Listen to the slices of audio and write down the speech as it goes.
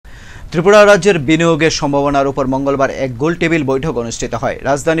ত্রিপুরা রাজ্যের বিনিয়োগের সম্ভাবনার উপর মঙ্গলবার এক গোলটেবিল বৈঠক অনুষ্ঠিত হয়।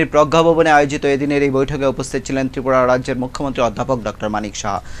 রাজধানীর প্রজ্ঞা ভবনে আয়োজিত এদিনের এই বৈঠকে উপস্থিত ছিলেন ত্রিপুরা রাজ্যের মুখ্যমন্ত্রী অধ্যাপক ডক্টর মানিক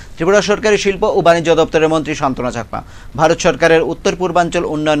সাহা, ত্রিপুরা সরকারের শিল্প ও বাণিজ্য দপ্তরের মন্ত্রী শান্তনা চাকমা, ভারত সরকারের উত্তর পূর্বাঞ্চল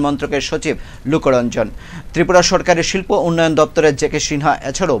উন্নয়ন মন্ত্রকের সচিব লোকরঞ্জন, ত্রিপুরা সরকারের শিল্প উন্নয়ন দপ্তরের জেকে সিনহা,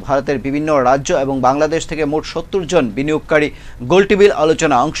 এছাড়াও ভারতের বিভিন্ন রাজ্য এবং বাংলাদেশ থেকে মোট 70 জন বিনিয়োগকারী গোলটেবিল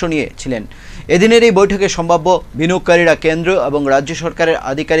আলোচনা অংশ নিয়েছিলেন। এদিনের এই বৈঠকে সম্ভাব্য বিনিয়োগকারীরা কেন্দ্র এবং রাজ্য সরকারের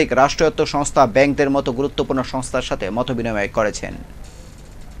আধিকারিক, রাষ্ট্রায়ত্ত সংস্থা, ব্যাংকদের মতো গুরুত্বপূর্ণ সংস্থার সাথে মতবিনিময় করেছেন।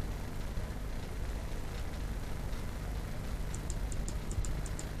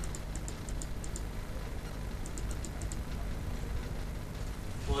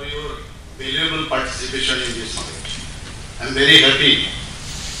 For your valuable participation in this summit. I'm very happy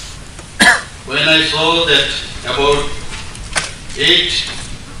when I saw that about 8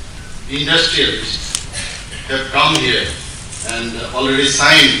 industrialists have come here and already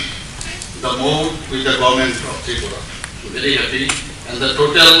signed the MOU with the government of Tripura. Very happy. And the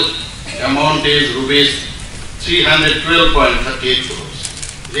total amount is rupees 312.38 crores.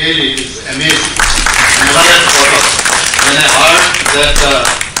 Really, it is amazing. Another photo. When I heard that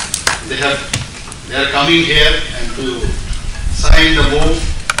they are coming here and to sign the MOU,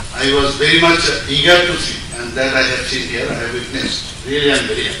 I was very much eager to see, and that I have seen here, I have witnessed. Really, I am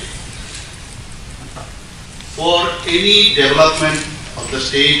very happy. For any development of the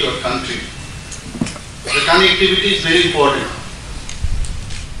state or country, the connectivity is very important.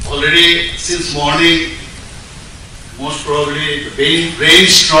 Already since morning, most probably the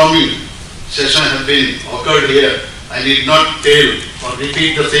brainstorming session have been occurred here. I need not tell or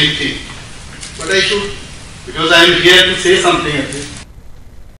repeat the same thing, but I should, because I am here to say something at least.